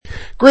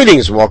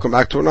Greetings and welcome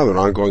back to another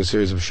ongoing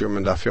series of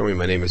Shiurim Daf Yomi.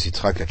 My name is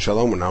Yitzchak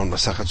Etshalom. We're now in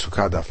Masachet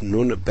Sukkah Daf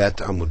Nun Bet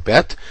Amud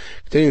Bet,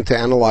 continuing to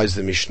analyze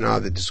the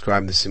Mishnah that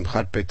described the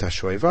Simchat Beit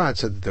HaShoeva. It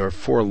said that there are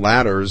 4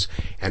 ladders,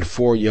 and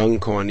 4 young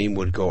Kohanim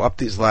would go up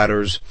these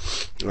ladders,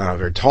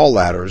 very tall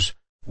ladders,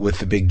 with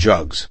the big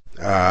jugs.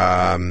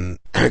 Kadei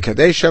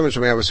Shemesh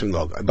Me'avasim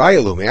Log.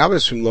 Abayalu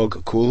Me'avasim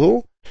Log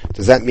Kulhu.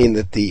 Does that mean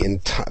that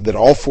that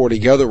all 4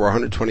 together were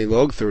 120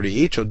 log, 30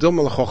 each? Or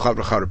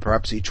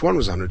perhaps each one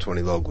was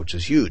 120 log, which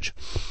is huge.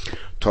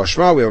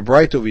 Toshma, we have a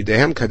bright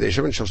uvidehem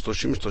kadeshem and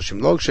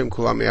shloshim log shem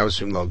kulam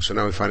me'avasim log. So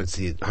now we find it's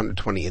the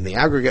 120 in the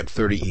aggregate,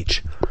 30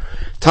 each.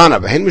 Tana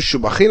v'hen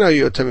mishubachina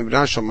yotem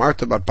ibnashal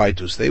Marta bat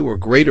Baitus. They were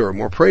greater or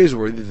more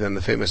praiseworthy than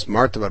the famous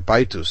Marta bat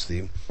Baitus,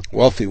 the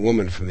wealthy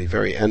woman from the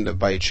very end of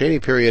Bayit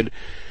Sheni period,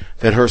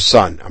 than her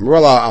son.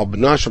 Amrullah al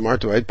b'nashal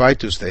Marta bat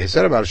Baitus. They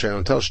said about Hashem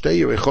until shtei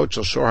yerechot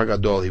shel shor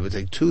hagadol. He would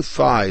take 2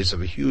 thighs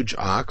of a huge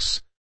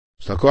ox,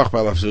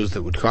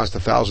 that would cost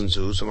 1,000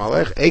 zuz,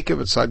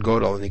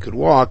 and he could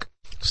walk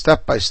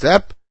step by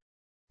step,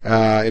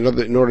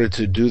 in order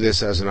to do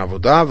this as an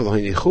avodah.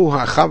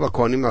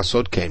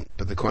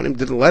 But the Kohanim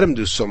didn't let him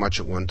do so much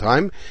at one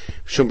time.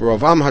 It's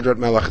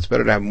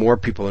better to have more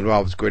people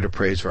involved. It's greater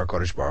praise for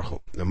HaKadosh Baruch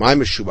Hu.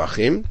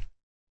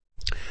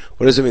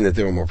 What does it mean that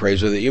they were more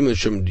praiseworthy?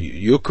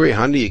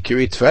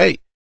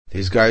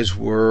 These guys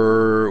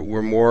were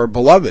more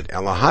beloved.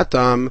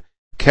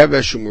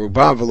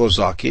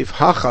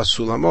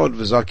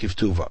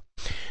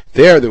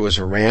 There was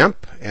a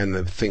ramp, and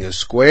the thing is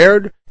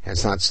squared, and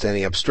it's not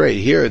standing up straight.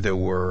 Here there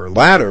were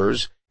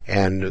ladders,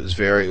 and it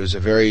was a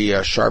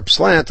very sharp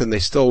slant, and they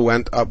still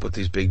went up with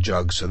these big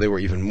jugs, so they were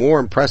even more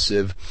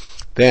impressive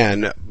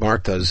than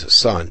Marta's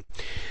son.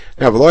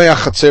 Now,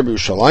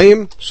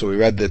 so we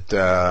read that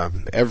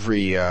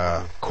every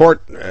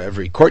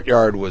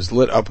courtyard was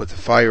lit up with the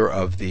fire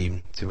of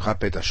the Simchat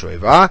Beit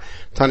HaShoeva.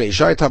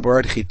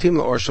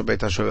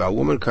 A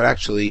woman could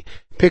actually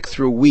pick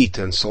through wheat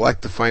and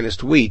select the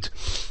finest wheat,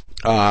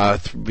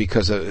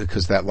 because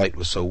that light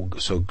was so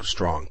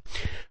strong.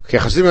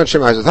 Some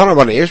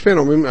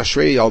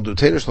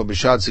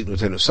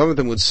of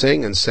them would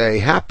sing and say,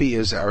 "Happy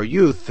is our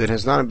youth that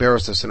has not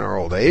embarrassed us in our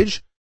old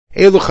age."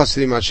 Those are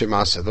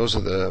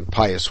the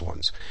pious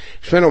ones.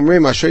 And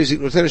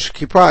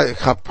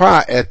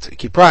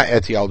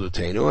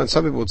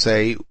some people would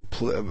say,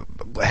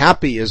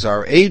 happy is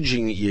our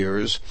aging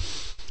years,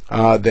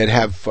 that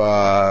have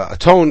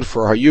atoned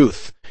for our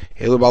youth.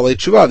 These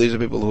are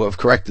people who have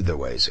corrected their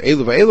ways. They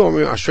would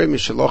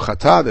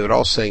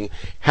all sing,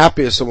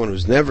 happy is someone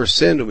who's never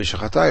sinned, and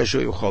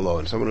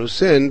someone who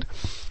sinned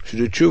should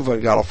do tshuva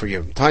and God will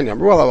forgive him.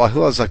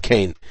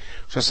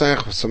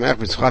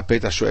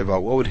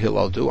 What would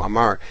Hillel do?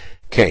 Amar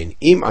Kain.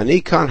 Im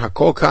anikan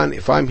hakolkan.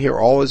 If I'm here,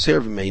 all is here.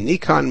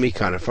 Nikan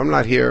mikan. If I'm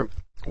not here,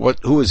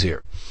 who is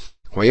here?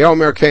 When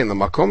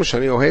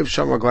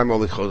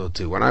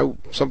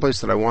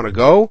someplace that I want to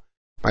go,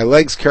 my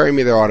legs carry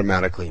me there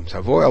automatically. If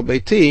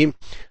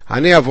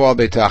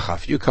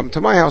you come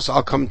to my house,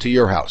 I'll come to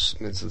your house.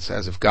 It's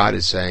as if God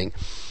is saying,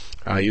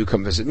 you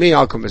come visit me,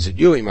 I'll come visit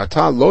you. And if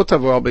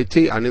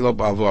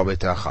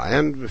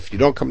you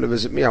don't come to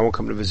visit me, I won't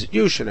come to visit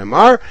you.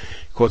 Shenemar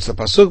quotes the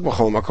pasuk,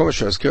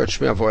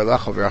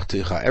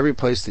 every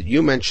place that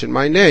you mention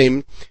my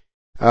name,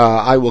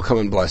 I will come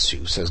and bless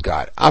you, says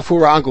God. He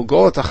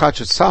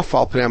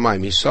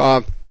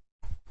saw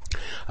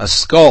a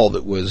skull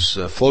that was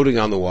floating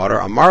on the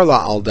water.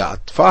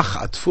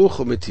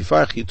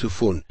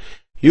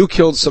 You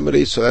killed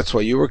somebody, so that's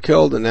why you were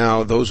killed, and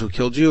now those who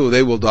killed you,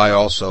 they will die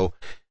also.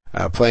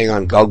 Playing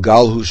on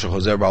Galgalhu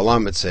Shechozer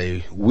Ba'alam, it's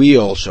a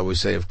wheel, shall we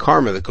say, of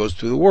karma that goes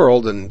through the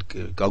world, and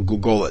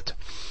Galgugolet.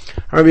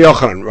 Rabbi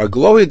Yochanan,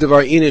 Raglohi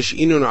Devar Inish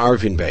Inun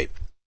Arvin Beit.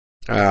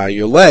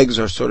 Your legs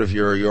are sort of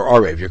your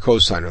arev, your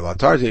cosigner.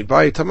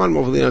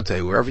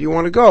 Wherever you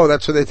want to go,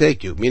 that's where they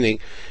take you.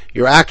 Meaning,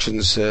 your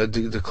actions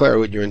declare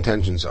what your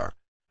intentions are.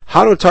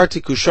 There were 2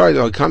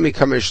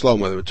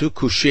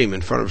 kushim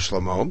in front of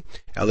Shlomo.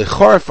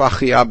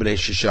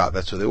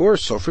 That's what they were.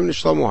 Sofrim to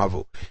Shlomo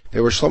Havu. They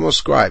were Shlomo's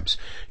scribes.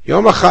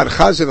 Yom Echad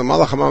Chazir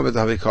Malach HaMavet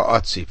Havika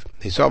Atziv.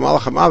 He saw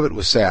Malach HaMavet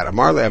was sad.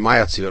 Amarle Amay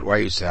Atziv. Why are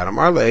you sad?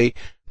 Amarle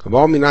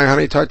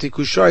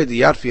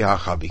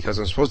because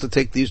I'm supposed to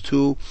take these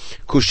 2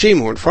 kushim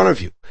who are in front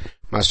of you.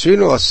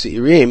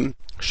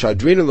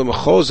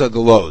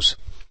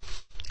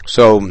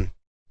 So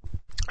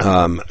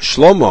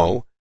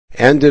Shlomo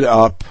ended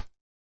up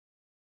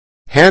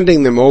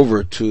handing them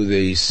over to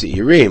the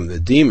Seirim, the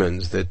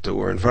demons that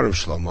were in front of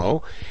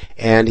Shlomo,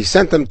 and he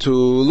sent them to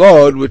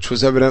Lod, which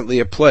was evidently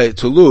a place,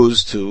 to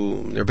Luz,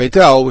 near Beit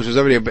El, which was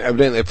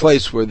evidently a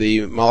place where the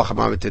Malach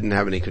HaMavet didn't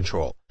have any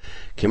control.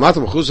 They got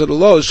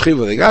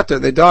there,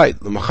 they died.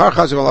 He saw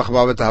Malach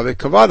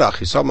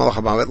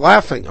HaMavet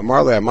laughing.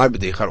 Why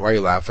are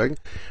you laughing?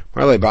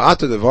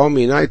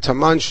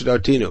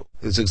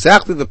 It's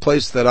exactly the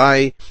place that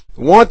I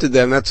wanted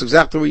them, that's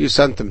exactly where you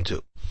sent them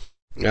to.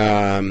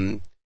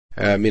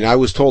 I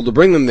was told to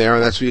bring them there,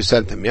 and that's where you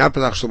sent them.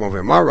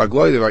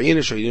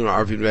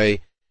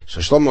 So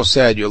Shlomo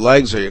said, your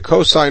legs are your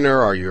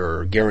cosigner, or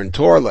your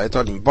guarantor. They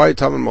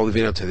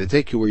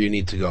take you where you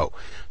need to go.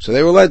 So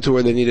they were led to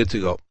where they needed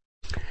to go.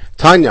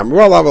 Tanya, back to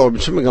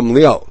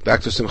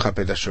Simchat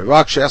Beit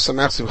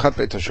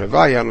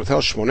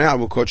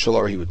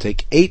HaShoeva. He would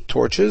take 8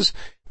 torches.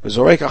 He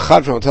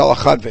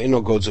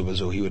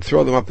would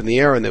throw them up in the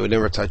air and they would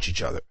never touch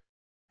each other.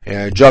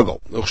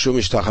 Juggle.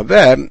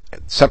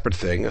 Separate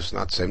thing. It's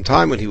not the same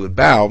time when he would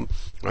bow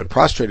and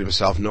prostrate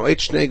himself. He would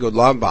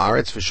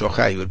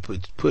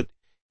put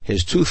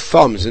his 2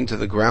 thumbs into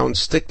the ground,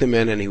 stick them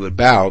in, and he would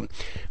bow. And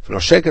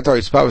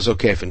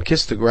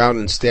kiss the ground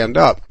and stand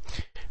up.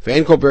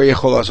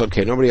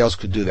 Nobody else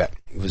could do that.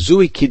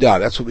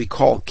 That's what we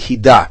call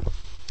kida.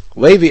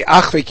 Levi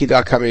achve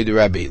kida kamei de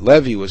Rebbe.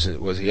 Levi was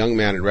a young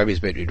man in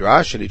Rebbe's Beit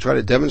Midrash, and he tried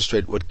to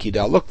demonstrate what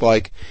kida looked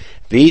like.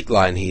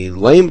 V'itline, he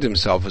lamed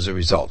himself as a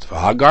result.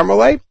 V'hagar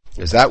malei,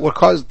 is that what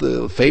caused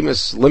the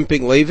famous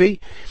limping Levi?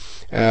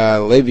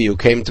 Levi who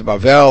came to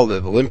Bavel,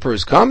 the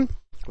limpers come.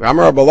 A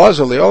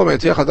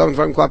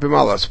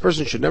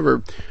person should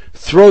never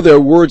throw their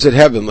words at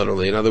heaven,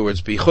 literally. In other words,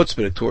 be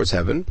chutzpah towards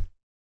heaven.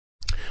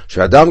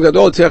 A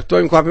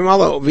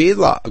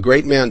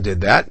great man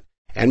did that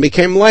and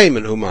became lame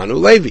in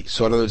Humanu Levi.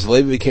 So in other words,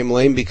 Levi became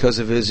lame because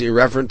of his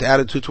irreverent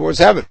attitude towards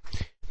heaven.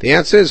 The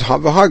answer is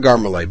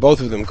Havahar Malay. Both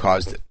of them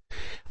caused it.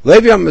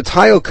 Levi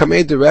Matayil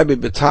Kamed de Rebbe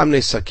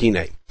Betamne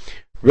Sakine.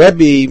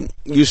 Rebbe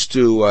used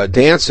to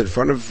dance in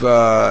front of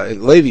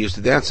Levi used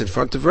to dance in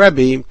front of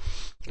Rebbe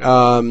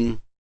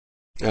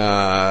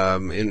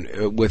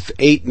with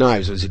 8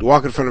 knives. As he'd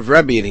walk in front of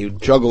Rebbe and he would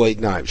juggle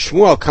 8 knives.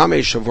 Shmuel Kamei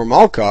Shavur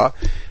Malka.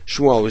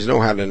 Shmuel always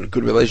had a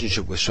good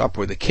relationship with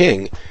Shapur the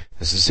king,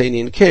 the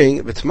Sasanian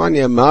king.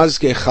 V'tmanya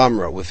Mazge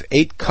Chamra, with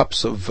 8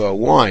 cups of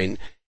wine,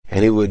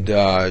 and he would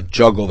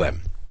juggle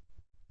them.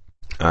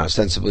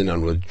 Ostensibly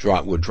none would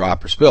drop or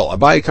spill.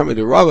 Abaye coming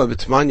to Rabba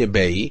V'tmanya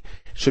Bei,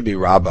 should be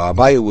Rabba.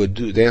 Abaye would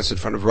dance in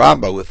front of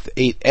Rabba with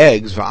 8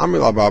 eggs,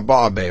 V'amri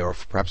Rabba Bei, or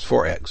perhaps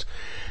 4 eggs.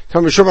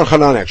 Remember that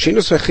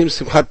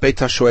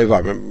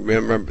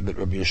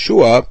Rabbi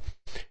Yeshua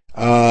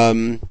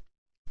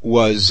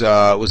was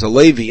a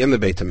Levi in the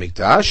Beit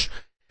HaMikdash,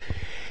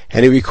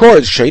 and he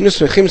records when we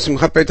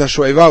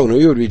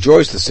would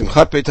rejoice the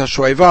Simchat Beit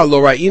HaShoeva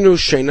lo ra'inu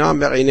sheina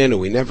me'einenu,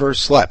 we never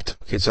slept.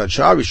 First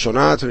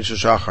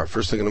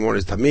thing in the morning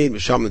is Tamid,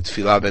 Misham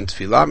Tefillah, then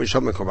Tefillah,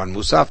 Misham Korban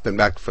Musaf, then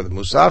back for the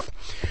Musaf,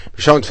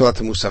 Misham Tefillah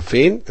to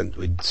Musafin, then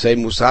we'd say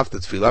Musaf to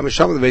Tefillah,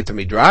 Misham the Beit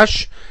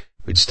HaMidrash,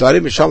 we'd study,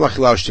 Misham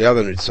Achilah Shtiyah,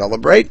 then we'd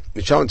celebrate,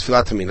 Misham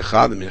Tefillah to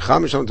Mincha, the Mincha,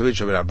 Misham Tefillah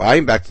Shabbat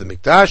Abayim, back to the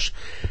Mikdash,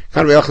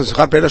 Kan V'yachon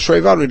Simchat Beit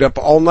HaShoeva, and we'd up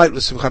all night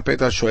with Simchat Beit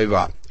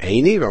HaShoeva.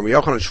 Eini, Rabbi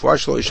Yochanan Shvuah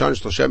Shlo Ishan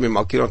Shloshem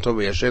Malkin Otov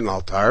V'yashen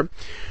Altar.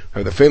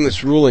 The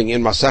famous ruling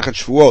in Masachet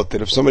Shvuot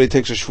that if somebody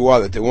takes a Shvuah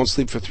that they won't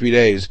sleep for 3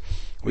 days,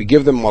 we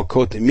give them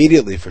Malkot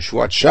immediately for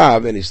Shvuat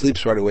Shav, and he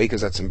sleeps right away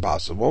because that's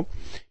impossible.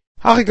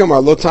 We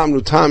never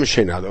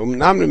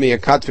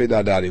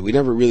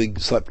really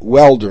slept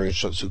well during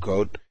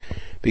Sukkot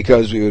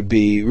because we would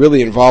be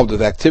really involved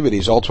with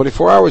activities all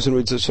 24 hours and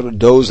we'd just sort of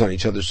doze on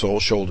each other's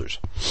shoulders.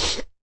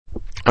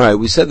 Alright,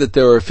 we said that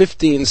there are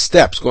 15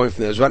 steps going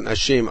from the Ezrat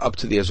Nashim up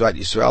to the Ezrat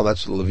Yisrael.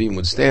 That's where the Levim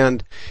would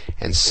stand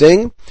and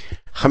sing.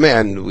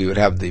 And we would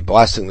have the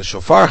blasting the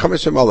shofar. One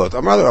of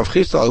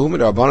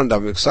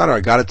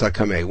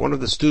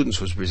the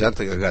students was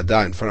presenting a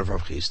Gadah in front of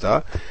Rav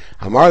Chisda.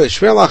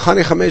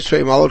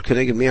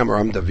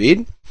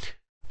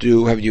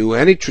 Have you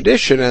any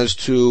tradition as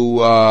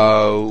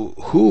to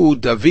who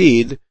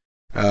David,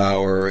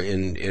 or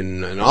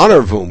in honor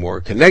of whom,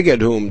 or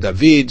keneged whom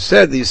David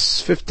said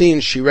these 15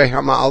 Shirei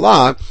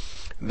HaMa'alah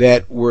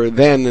that were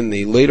then in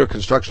the later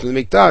construction of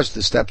the Mikdash,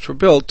 the steps were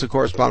built to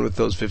correspond with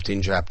those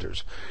 15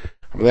 chapters.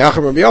 When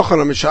David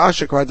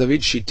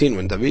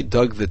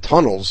dug the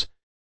tunnels,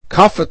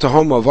 the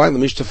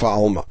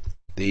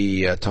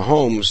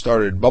Tahom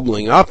started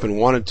bubbling up and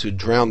wanted to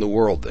drown the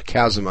world, the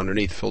chasm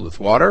underneath filled with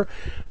water.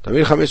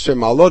 David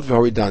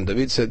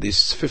said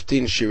these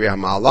 15 Shirei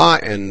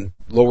HaMa'alah and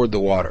lowered the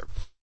water.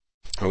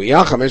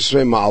 It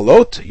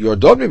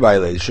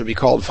should be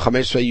called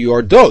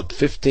Yordot,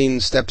 15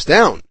 steps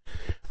down.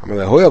 He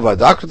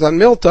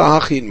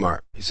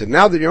said,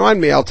 now that you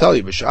remind me, I'll tell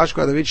you. When it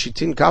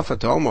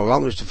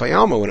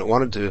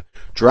wanted to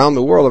drown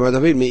the world,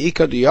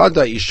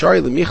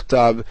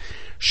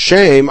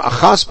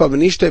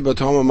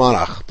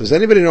 does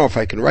anybody know if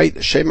I can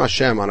write Shem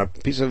Hashem on a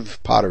piece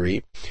of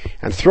pottery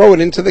and throw it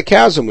into the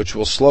chasm, which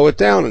will slow it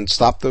down and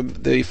stop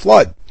the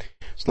flood?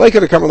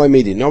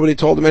 Nobody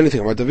told him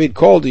anything. David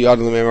called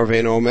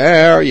anybody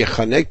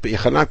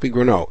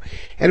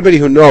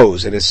who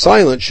knows and is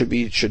silent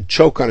should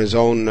choke on his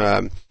own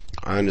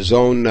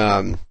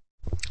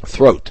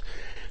throat.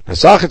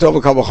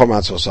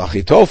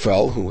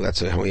 Achitofel, who that's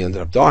how he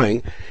ended up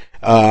dying,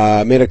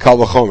 made a kal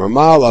v'chomer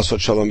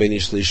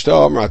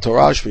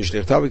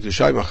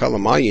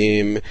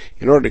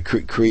in order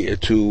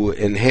to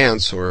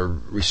enhance or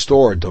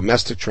restore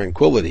domestic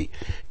tranquility.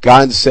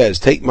 God says,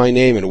 take my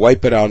name and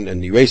wipe it out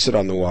and erase it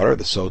on the water,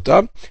 the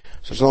sota.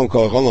 So Shalom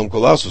Kol Olam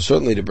Kol, so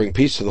certainly to bring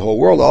peace to the whole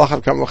world,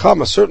 Alachad Kam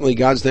V'chama, certainly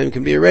God's name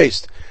can be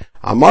erased.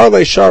 Amar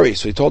Le Shari,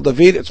 so he told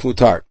David it's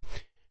mutar.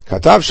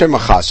 Katav Shem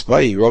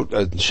Achaspa, he wrote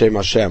Shem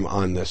Hashem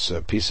on this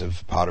piece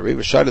of pottery,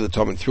 V'shayda the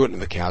tom and threw it in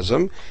the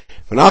chasm.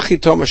 V'nachi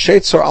tom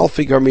Shetzar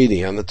Alfi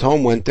Garmidi, and the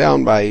tom went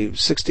down by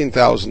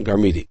 16,000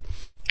 Garmidi.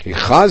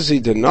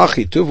 Chazi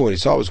Denachi Tuvu, when he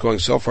saw it was going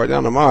so far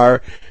down,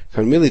 Amar,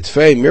 Karmili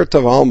Tfei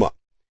Mirtav Alma.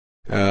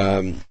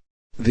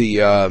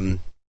 The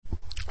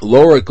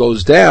lower it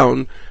goes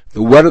down,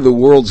 the wetter the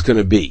world's going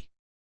to be.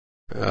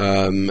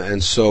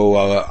 And so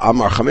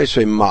Amar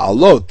Chamesvei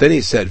Ma'alot, then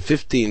he said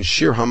 15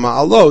 Shir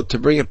HaMa'alot to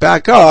bring it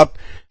back up.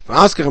 He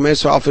brought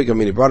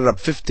it up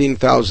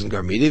 15,000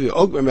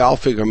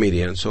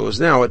 Garmidi, and so it was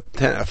now at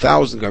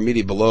 1,000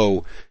 Garmidi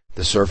below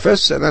the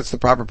surface, and that's the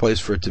proper place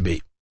for it to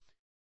be.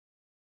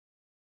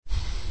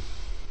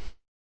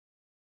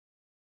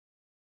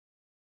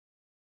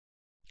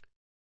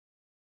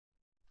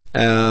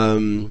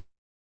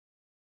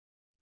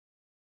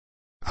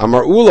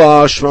 Amar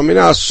Ula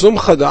Shmamina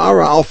Sumcha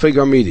Da'ara Alfe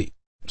Garmidi.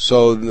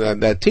 So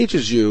that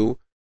teaches you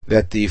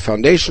that the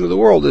foundation of the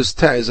world is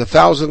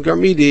 1,000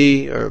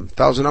 Garmidi, or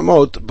 1,000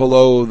 Amot,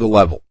 below the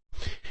level.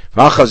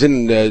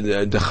 V'achazin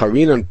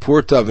Decharin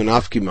Purta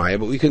V'nafki,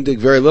 but we can dig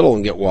very little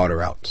and get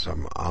water out.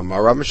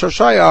 Amar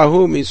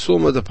Rameshashayahu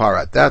Misulma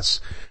Deparat.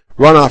 That's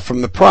runoff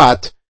from the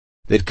Prat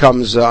that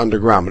comes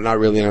underground, but not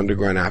really an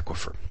underground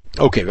aquifer.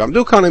 Okay, we saw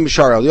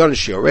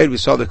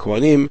the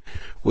Kohanim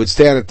would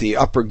stand at the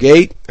upper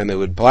gate and they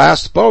would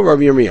blast. I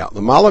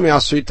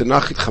asked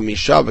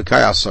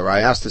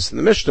this in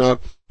the Mishnah,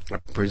 I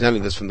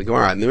presented this from the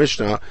Gemara in the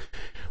Mishnah.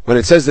 When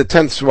it says the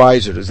 10th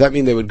riser, does that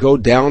mean they would go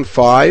down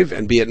 5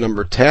 and be at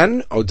number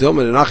 10?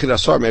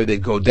 Maybe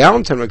they'd go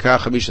down 10,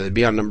 they'd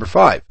be on number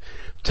 5.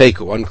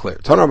 Teiku, unclear.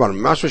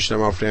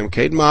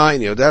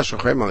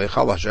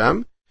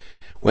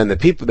 When the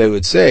people, they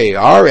would say,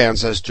 our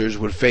ancestors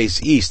would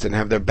face east and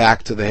have their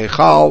back to the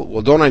Heichal.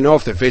 Well, don't I know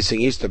if they're facing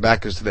east, their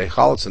back is to the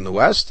Heichal, it's in the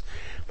west?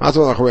 Why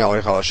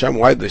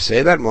did they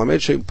say that?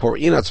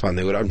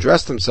 They would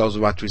undress themselves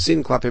with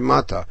Vatrisin Klape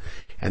Mata,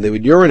 and they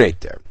would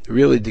urinate there,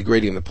 really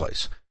degrading the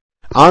place.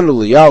 We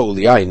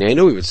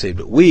would say,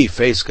 but we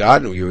face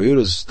God, and Yehuda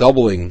is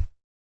doubling.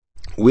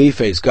 We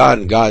face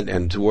God,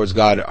 and towards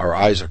God our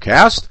eyes are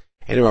cast.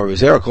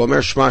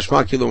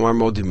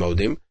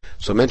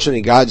 So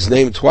mentioning God's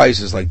name twice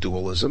is like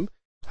dualism.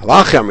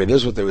 This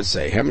is what they would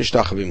say.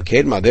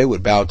 They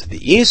would bow to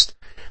the east.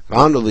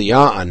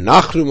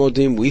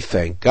 We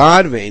thank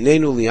God,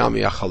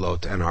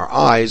 and our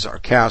eyes are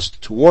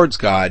cast towards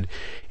God,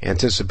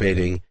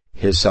 anticipating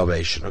His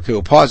salvation. Okay,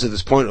 we'll pause at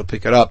this point. We'll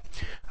pick it up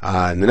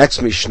in the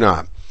next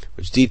Mishnah,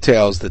 which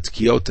details the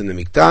Tkiyot in the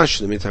Mikdash.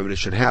 In the meantime, we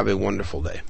should have a wonderful day.